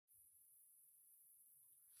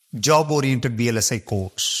Job-Oriented VLSI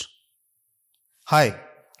course. Hi,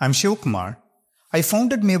 I'm Sivakumar. I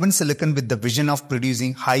founded Maven Silicon with the vision of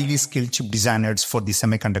producing highly skilled chip designers for the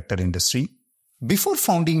semiconductor industry. Before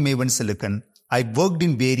founding Maven Silicon, I worked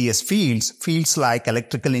in various fields like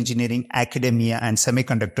electrical engineering, academia, and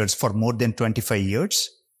semiconductors for more than 25 years.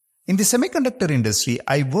 In the semiconductor industry,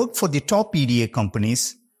 I worked for the top EDA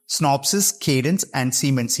companies, Synopsys, Cadence, and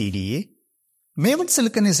Siemens EDA. Maven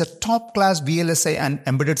Silicon is a top-class VLSI and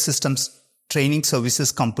Embedded Systems training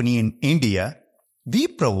services company in India. We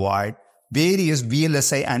provide various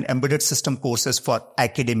VLSI and Embedded System courses for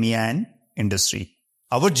academia and industry.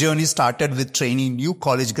 Our journey started with training new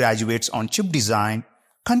college graduates on chip design.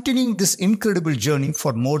 Continuing this incredible journey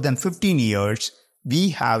for more than 15 years, we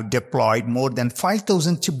have deployed more than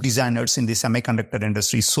 5,000 chip designers in the semiconductor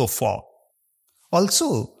industry so far.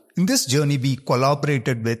 Also, in this journey, we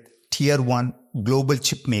collaborated with Tier 1 global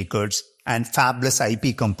chip makers and fabless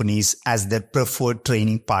IP companies as their preferred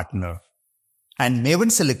training partner. And Maven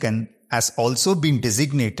Silicon has also been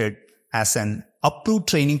designated as an approved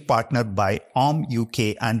training partner by ARM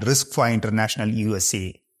UK and RISC-V International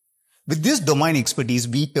USA. With this domain expertise,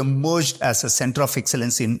 we emerged as a center of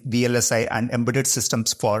excellence in VLSI and embedded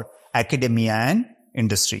systems for academia and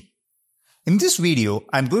industry. In this video,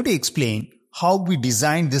 I'm going to explain how we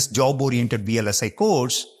designed this job-oriented VLSI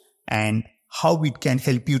course and how it can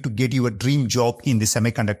help you to get your dream job in the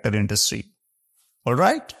semiconductor industry.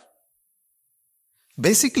 Alright?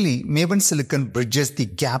 Basically, Maven Silicon bridges the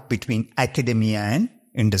gap between academia and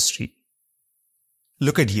industry.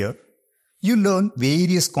 Look at here. You learn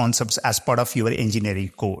various concepts as part of your engineering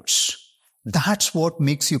course. That's what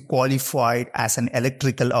makes you qualified as an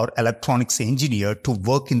electrical or electronics engineer to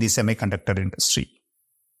work in the semiconductor industry.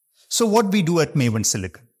 So what we do at Maven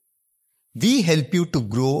Silicon? We help you to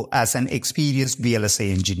grow as an experienced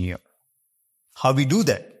VLSI engineer. How we do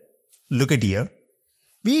that? Look at here.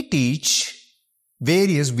 We teach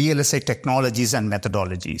various VLSI technologies and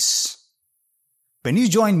methodologies. When you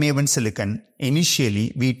join Maven Silicon,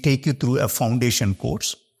 initially we take you through a foundation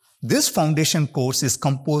course. This foundation course is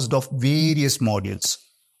composed of various modules.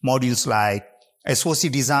 Modules like SoC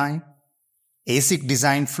design, ASIC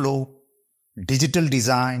design flow, digital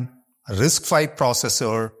design, RISC-V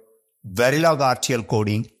processor, Verilog RTL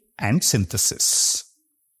coding, and synthesis.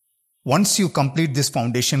 Once you complete this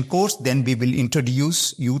foundation course, then we will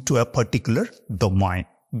introduce you to a particular domain.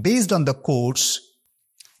 Based on the course,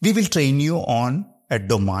 we will train you on a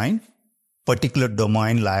particular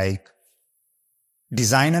domain like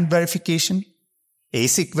design and verification,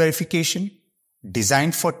 ASIC verification,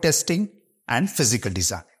 design for testing, and physical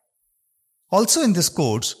design. Also in this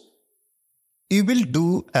course, you will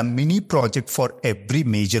do a mini project for every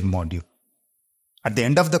major module. At the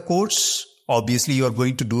end of the course, obviously you are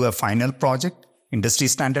going to do a final project, industry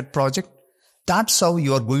standard project. That's how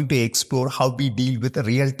you are going to explore how we deal with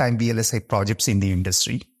real-time VLSI projects in the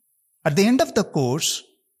industry. At the end of the course,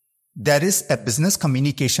 there is a business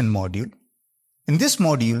communication module. In this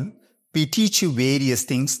module, we teach you various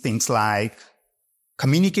things like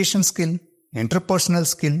communication skill, interpersonal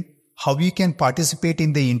skill, how you can participate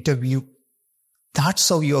in the interview. That's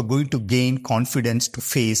how you are going to gain confidence to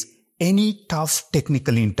face any tough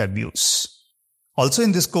technical interviews. Also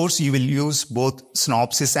in this course, you will use both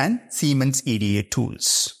Synopsys and Siemens EDA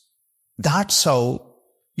tools. That's how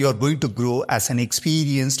you are going to grow as an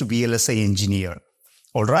experienced VLSI engineer.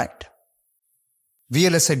 Alright?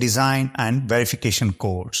 VLSI Design and Verification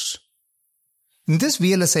course. In this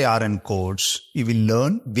VLSI RN course, you will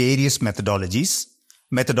learn various methodologies.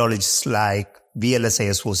 Methodologies like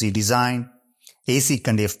VLSI SoC design, ASIC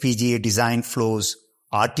and FPGA design flows,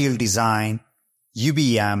 RTL Design,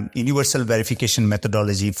 UVM, Universal Verification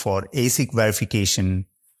Methodology for ASIC Verification,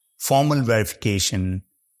 Formal Verification,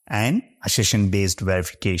 and Assertion Based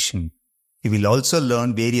Verification. You will also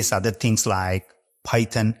learn various other things like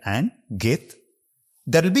Python and Git.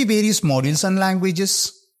 There will be various modules and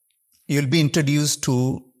languages. You will be introduced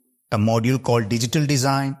to a module called Digital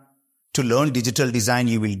Design. To learn digital design,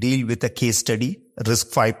 you will deal with a case study,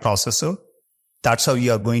 RISC-V processor. That's how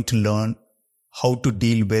you are going to learn how to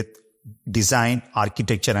deal with design,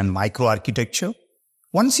 architecture, and microarchitecture.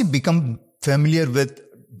 Once you become familiar with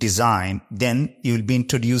design, then you will be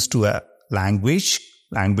introduced to a language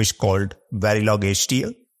called Verilog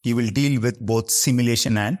HDL. You will deal with both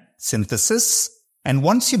simulation and synthesis. And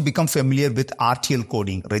once you become familiar with RTL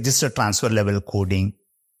coding, register transfer level coding,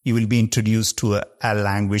 you will be introduced to a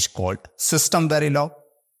language called System Verilog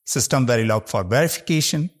for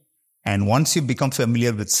verification. And once you become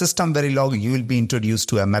familiar with System Verilog, you will be introduced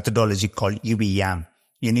to a methodology called UVM,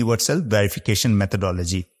 Universal Verification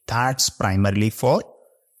Methodology. That's primarily for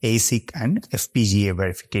ASIC and FPGA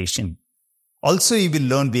verification. Also, you will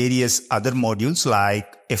learn various other modules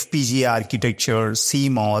like FPGA Architecture,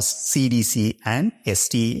 CMOS, CDC, and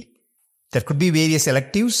STA. There could be various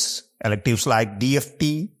electives like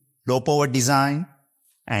DFT, Low Power Design,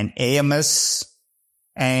 and AMS.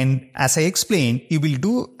 And as I explained, you will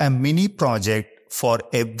do a mini project for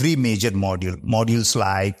every major module. Modules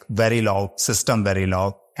like Verilog, System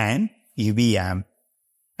Verilog, and EVM.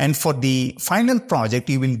 And for the final project,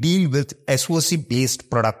 you will deal with SoC-based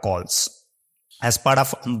protocols. As part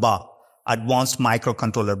of AMBA, Advanced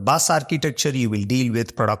Microcontroller Bus Architecture, you will deal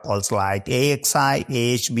with protocols like AXI,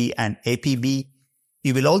 AHB, and APB.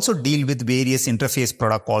 You will also deal with various interface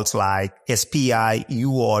protocols like SPI,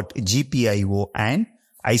 UART, GPIO, and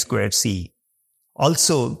I2C.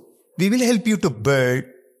 Also, we will help you to build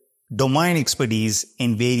domain expertise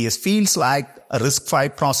in various fields like a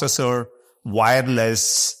RISC-V processor,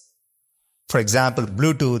 wireless, for example,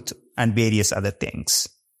 Bluetooth, and various other things.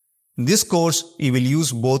 In this course, you will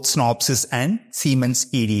use both Synopsys and Siemens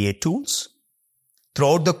EDA tools.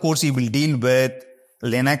 Throughout the course, you will deal with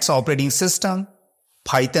Linux operating system,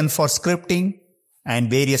 Python for scripting, and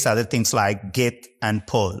various other things like Git and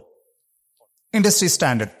Perl. Industry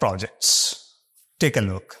standard projects. Take a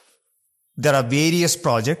look. There are various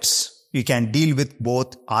projects. You can deal with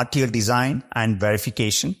both RTL design and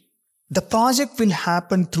verification. The project will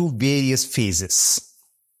happen through various phases.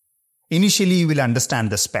 Initially, you will understand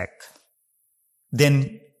the spec.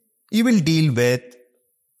 Then you will deal with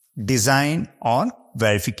design or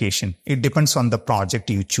verification. It depends on the project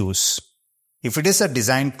you choose. If it is a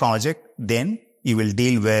design project, then you will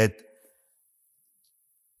deal with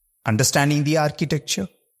understanding the architecture.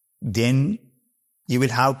 Then you will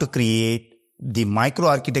have to create the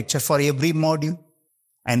microarchitecture for every module.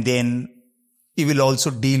 And then you will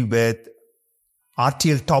also deal with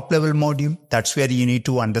RTL top level module. That's where you need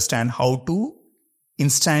to understand how to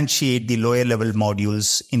instantiate the lower level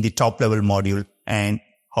modules in the top level module and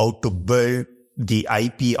how to build the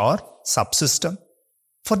IP or subsystem.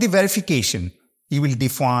 For the verification, you will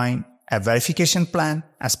define a verification plan.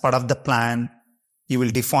 As part of the plan, you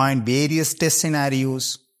will define various test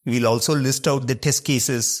scenarios. You will also list out the test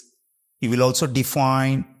cases. You will also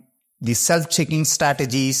define the self-checking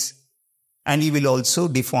strategies, and you will also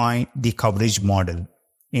define the coverage model.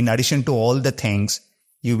 In addition to all the things,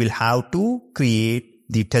 you will have to create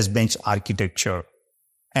the test bench architecture.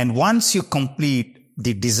 And once you complete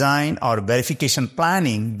the design or verification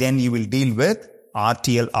planning, then you will deal with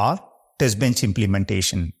RTL or test bench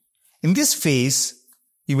implementation. In this phase,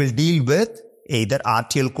 you will deal with either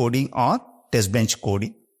RTL coding or test bench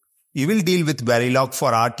coding. You will deal with Verilog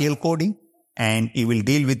for RTL coding, and you will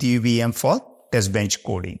deal with UVM for test bench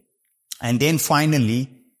coding. And then finally,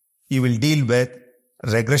 you will deal with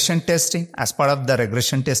regression testing. As part of the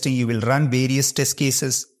regression testing, you will run various test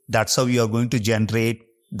cases. That's how you are going to generate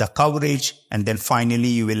the coverage. And then finally,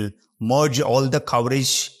 you will merge all the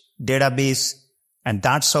coverage database. And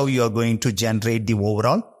that's how you are going to generate the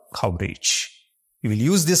overall coverage. You will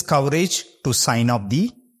use this coverage to sign off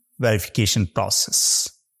the verification process.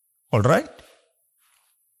 All right.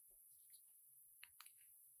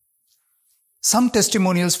 Some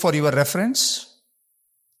testimonials for your reference.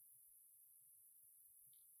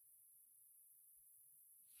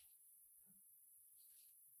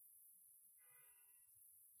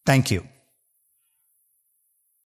 Thank you.